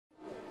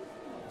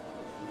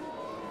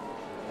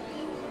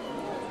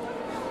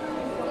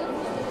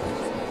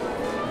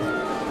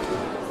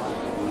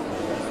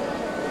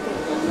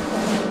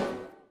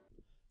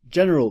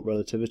general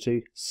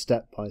relativity,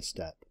 step by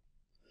step.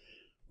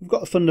 We've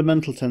got a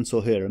fundamental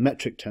tensor here, a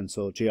metric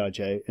tensor,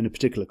 Gij, in a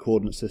particular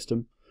coordinate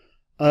system.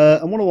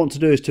 And what I want to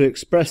do is to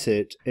express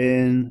it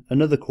in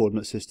another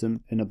coordinate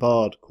system, in a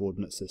barred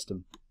coordinate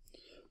system.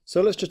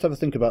 So let's just have a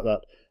think about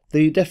that.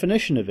 The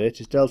definition of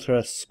it is delta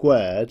S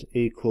squared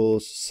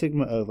equals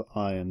sigma over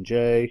I and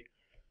j,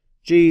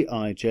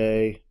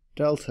 Gij,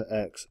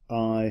 delta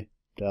xi,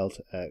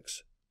 delta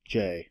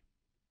xj.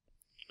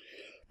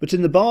 But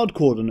in the barred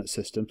coordinate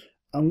system,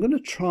 I'm going to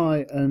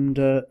try and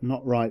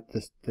not write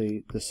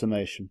the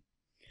summation.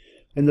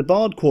 In the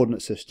barred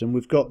coordinate system,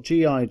 we've got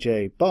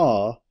Gij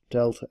bar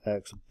delta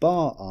x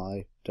bar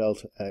I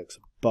delta x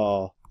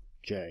bar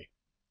j.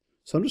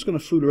 So I'm just going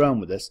to fool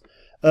around with this.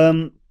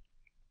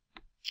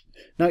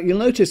 Now you'll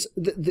notice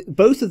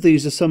both of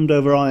these are summed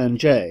over I and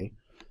j,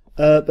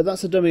 but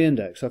that's a dummy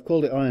index. I've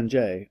called it I and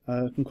j.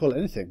 I can call it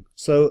anything.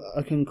 So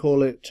I can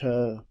call it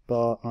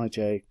bar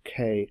ij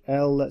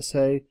kl, let's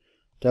say,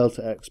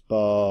 delta x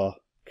bar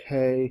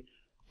k,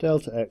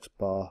 delta x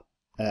bar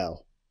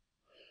l.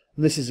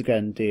 And this is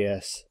again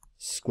ds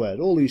squared.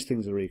 All these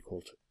things are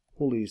equal to,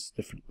 all these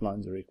different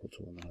lines are equal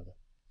to one another.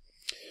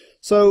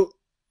 So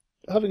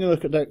having a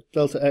look at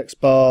delta x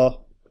bar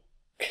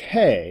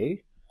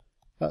k,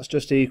 that's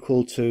just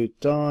equal to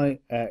di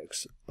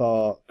x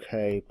bar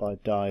k by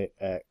di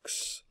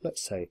x,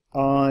 let's say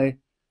I,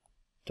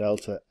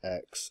 delta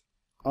x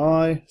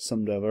I,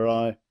 summed over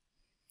I,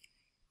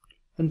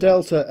 and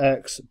delta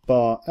x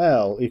bar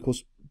l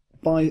equals,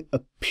 by a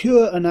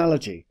pure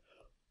analogy,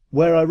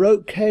 where I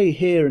wrote k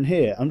here and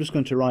here, I'm just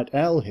going to write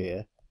l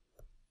here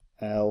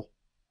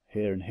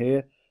and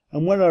here,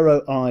 and where I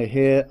wrote I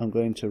here, I'm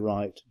going to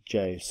write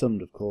j,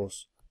 summed of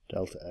course,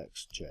 delta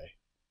xj.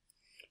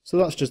 So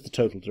that's just the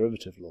total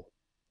derivative law.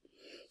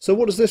 So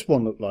what does this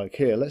one look like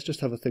here? Let's just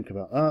have a think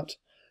about that.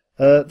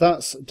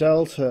 That's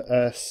delta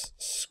s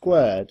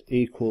squared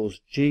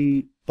equals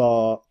g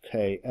bar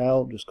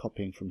kl, just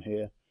copying from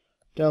here,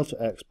 delta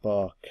x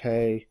bar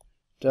k,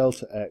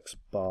 delta x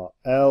bar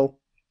l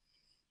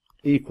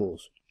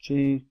equals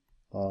g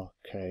bar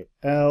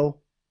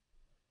kl,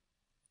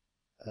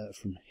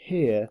 from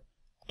here,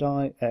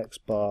 di x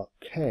bar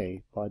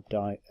k by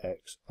di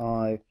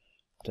xi,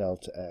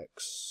 delta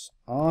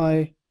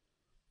xi,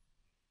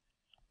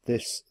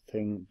 this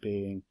thing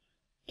being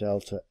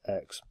delta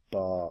x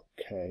bar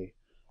k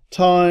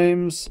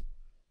times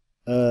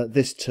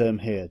this term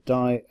here,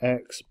 di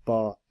x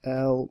bar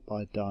l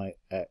by di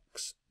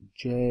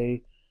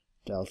xj,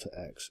 delta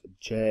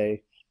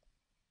xj,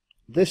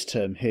 this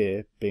term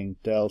here being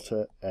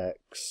delta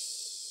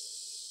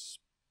x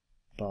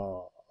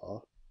bar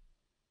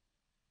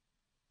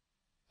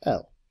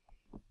l.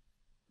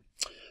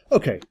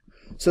 Okay,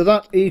 so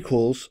that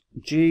equals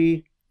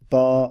g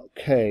bar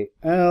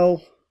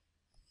kl,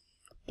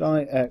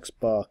 di x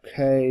bar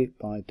k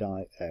by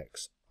di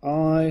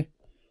xi,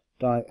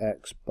 di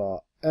x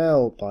bar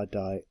l by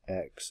di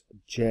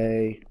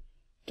xj,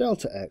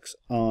 delta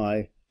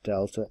xi,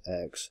 delta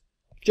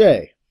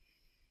xj.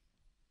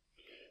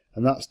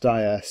 And that's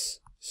di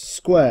s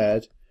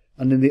squared,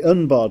 and in the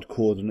unbarred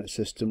coordinate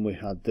system we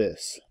had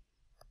this,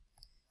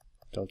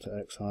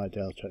 delta xi,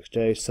 delta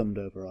xj, summed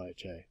over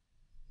ij.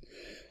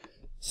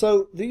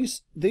 So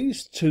these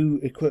two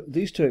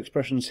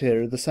expressions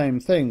here are the same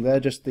thing.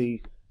 They're just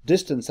the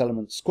distance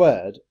element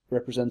squared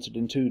represented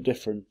in two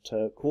different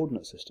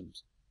coordinate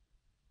systems,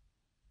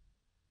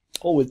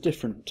 or with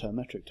different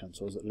metric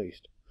tensors at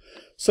least.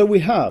 So we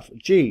have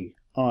Gij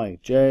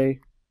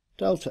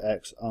delta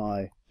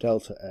xi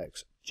delta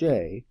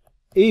xj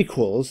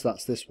equals,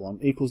 that's this one,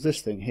 equals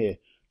this thing here,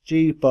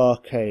 g bar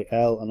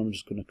kl, and I'm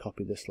just going to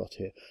copy this lot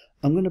here.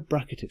 I'm going to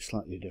bracket it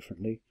slightly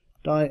differently,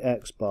 di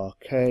x bar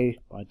k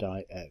by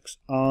di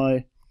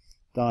xi,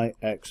 di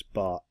x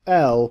bar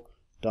l,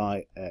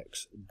 di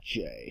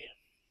xj,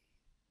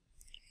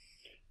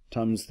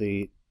 times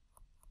the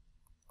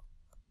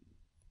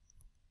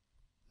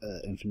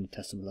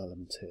infinitesimal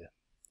elements here.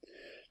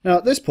 Now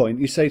at this point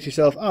you say to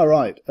yourself,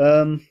 right,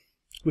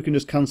 we can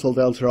just cancel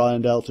delta I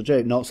and delta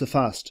j. Not so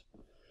fast.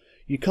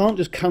 You can't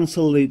just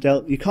cancel the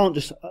delta. You can't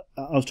just.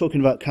 I was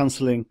talking about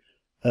cancelling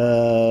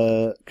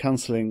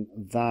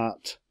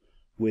that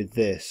with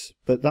this,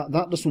 but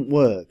that doesn't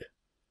work.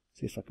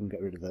 See if I can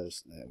get rid of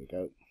those. There we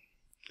go.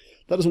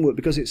 That doesn't work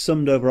because it's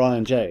summed over I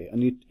and j,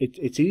 and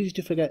it's easy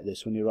to forget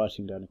this when you're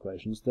writing down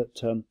equations,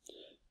 that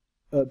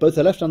both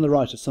the left and the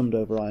right are summed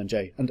over I and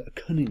j, and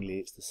cunningly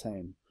it's the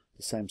same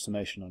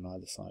summation on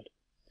either side.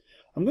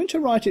 I'm going to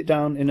write it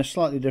down in a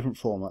slightly different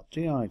format.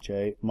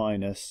 Gij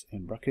minus,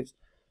 in brackets,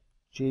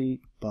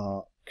 g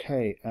bar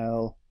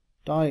kl,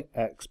 di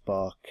x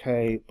bar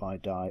k by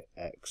di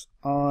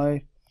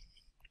xi,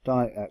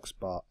 di x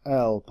bar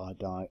l by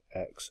di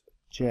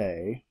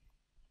xj,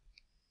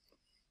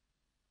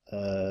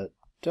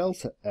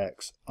 delta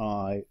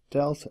xi,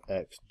 delta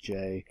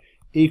xj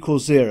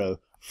equals 0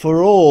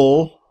 for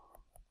all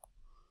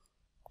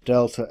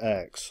delta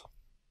x.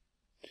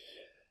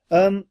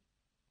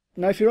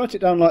 Now if you write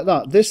it down like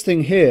that, this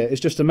thing here is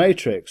just a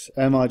matrix,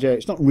 Mij.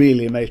 It's not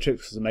really a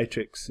matrix, because a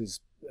matrix is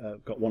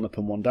got one up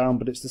and one down,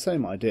 but it's the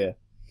same idea.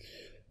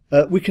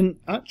 We can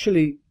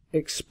actually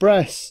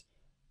express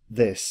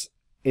this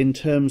in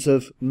terms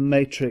of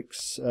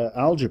matrix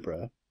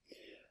algebra.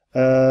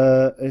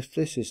 If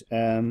this is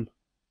M,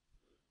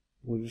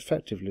 we've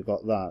effectively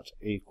got that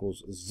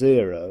equals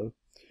 0,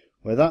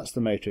 where that's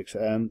the matrix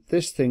M.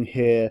 This thing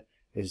here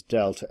is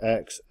delta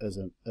x as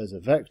a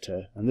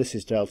vector, and this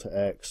is delta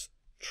x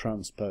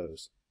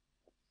transpose.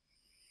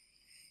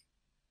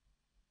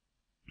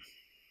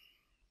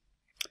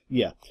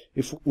 Yeah,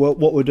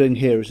 what we're doing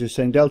here is we're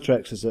saying delta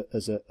x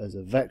as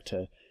a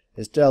vector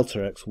is delta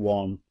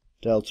x1,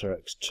 delta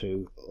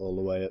x2, all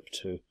the way up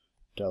to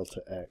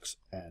delta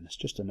xn. It's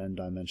just an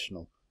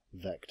n-dimensional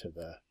vector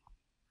there.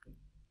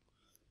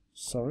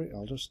 Sorry,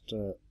 I'll just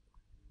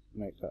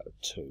make that a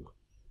 2.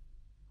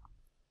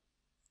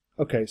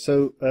 Okay,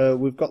 so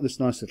we've got this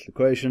nice little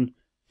equation.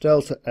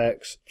 Delta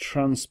x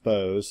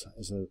transpose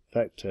as a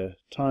vector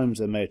times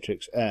a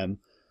matrix M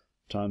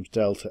times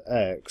delta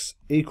x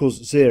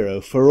equals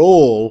 0 for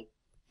all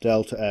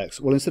delta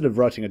x. Well, instead of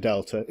writing a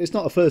delta, it's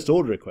not a first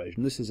order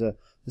equation. This is an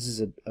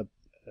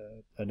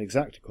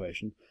exact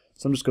equation.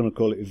 So I'm just going to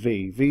call it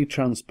v. V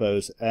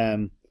transpose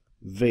M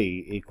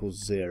v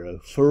equals 0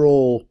 for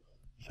all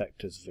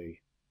vectors v.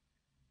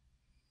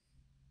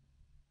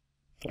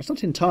 It's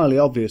not entirely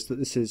obvious that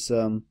this is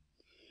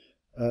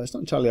it's not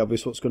entirely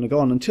obvious what's going to go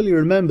on until you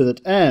remember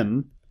that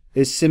M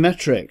is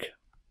symmetric.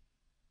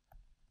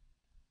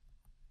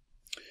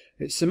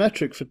 It's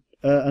symmetric for,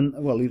 and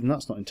well, even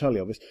that's not entirely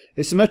obvious.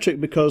 It's symmetric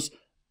because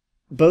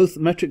both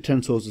metric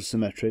tensors are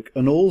symmetric,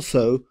 and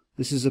also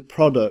this is a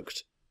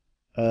product.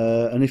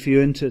 And if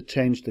you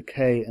interchange the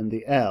k and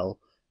the l,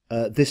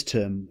 this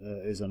term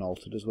is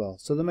unaltered as well.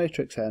 So the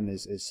matrix M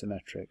is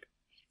symmetric.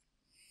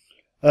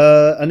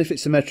 And if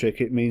it's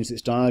symmetric, it means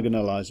it's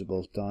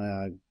diagonalizable.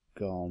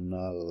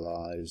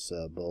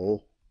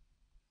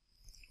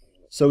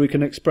 So we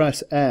can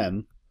express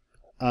M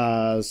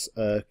as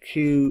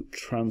Q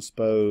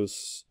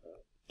transpose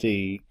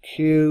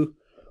dq,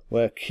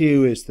 where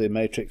Q is the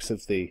matrix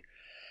of the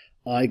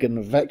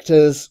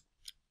eigenvectors,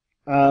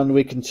 and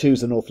we can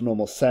choose an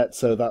orthonormal set,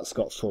 so that's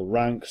got full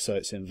rank, so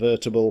it's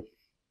invertible.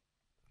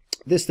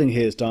 This thing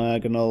here is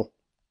diagonal,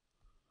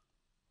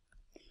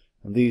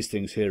 and these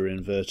things here are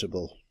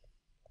invertible.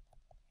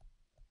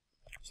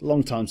 It's a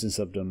long time since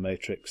I've done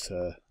matrix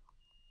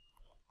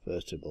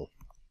vertible.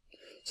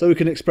 So we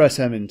can express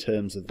M in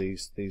terms of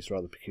these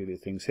rather peculiar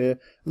things here.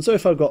 And so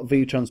if I've got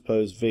V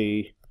transpose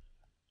V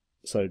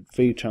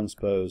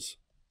transpose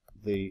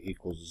V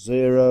equals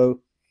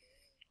 0,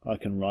 I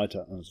can write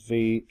it as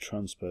V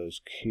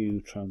transpose Q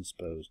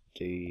transpose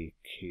D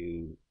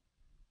Q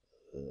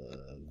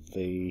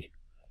V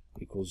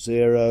equals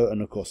 0,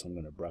 and of course I'm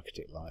going to bracket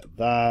it like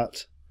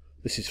that.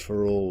 This is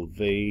for all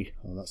V.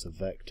 Oh, that's a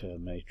vector,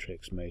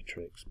 matrix,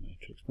 matrix,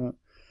 matrix. No.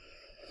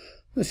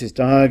 This is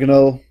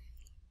diagonal.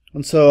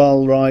 And so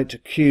I'll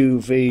write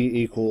QV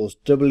equals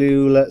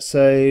W, let's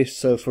say.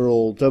 So for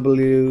all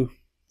W,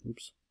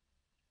 oops.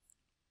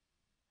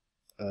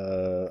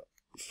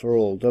 For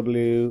all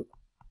W,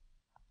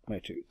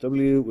 matrix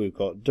W, we've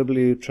got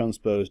W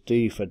transpose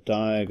D for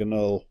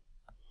diagonal.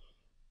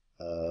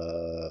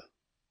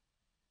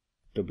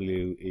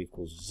 W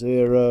equals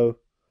 0.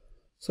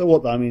 So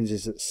what that means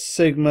is that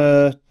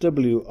sigma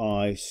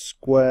Wi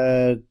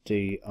squared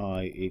Di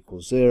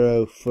equals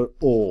 0 for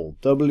all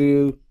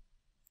W,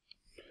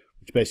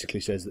 which basically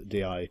says that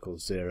Di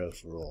equals 0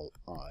 for all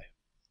I.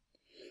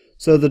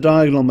 So the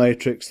diagonal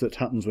matrix that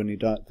happens when you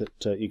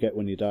you get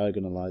when you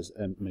diagonalize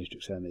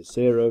matrix M is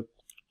 0,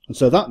 and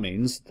so that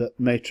means that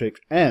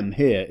matrix M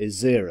here is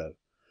 0,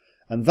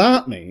 and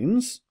that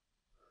means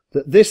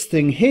that this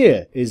thing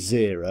here is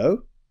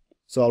 0.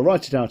 So I'll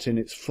write it out in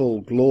its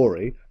full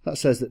glory. That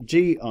says that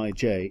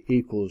Gij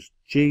equals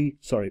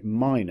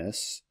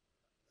minus,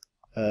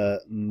 I'm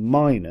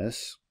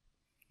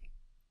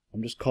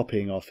just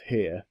copying off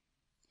here,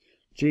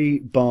 G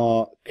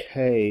bar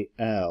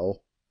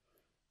KL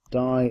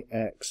di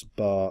x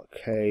bar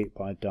K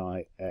by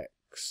di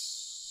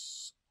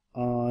x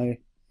I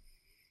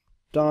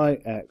di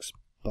x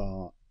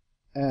bar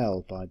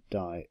L by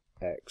di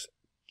x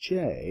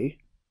J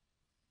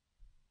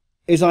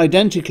is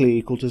identically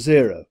equal to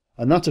 0.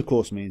 And that, of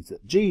course, means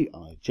that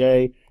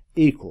Gij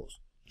equals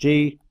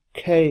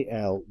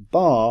GKL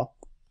bar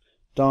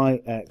di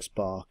x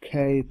bar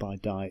K by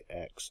di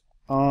x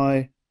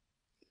I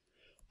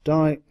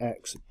di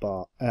x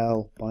bar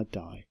L by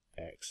di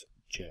x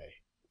J.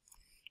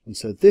 And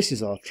so this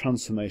is our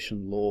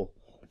transformation law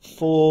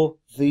for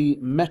the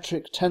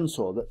metric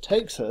tensor that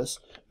takes us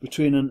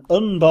between an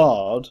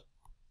unbarred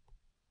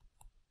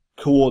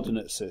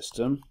coordinate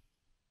system,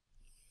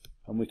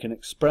 and we can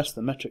express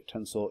the metric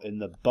tensor in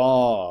the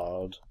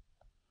barred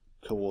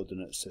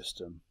coordinate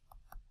system.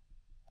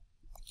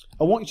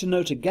 I want you to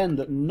note again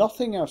that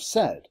nothing I've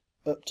said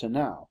up to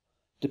now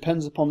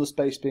depends upon the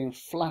space being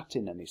flat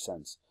in any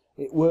sense.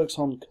 It works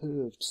on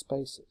curved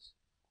spaces.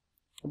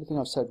 Everything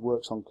I've said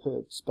works on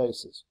curved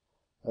spaces.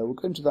 We'll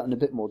go into that in a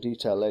bit more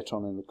detail later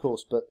on in the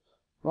course, but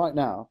right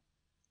now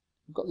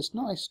we've got this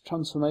nice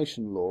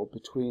transformation law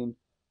between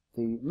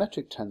the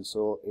metric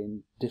tensor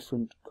in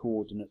different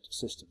coordinate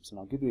systems, and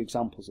I'll give you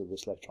examples of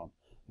this later on.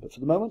 But for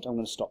the moment I'm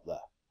going to stop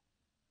there.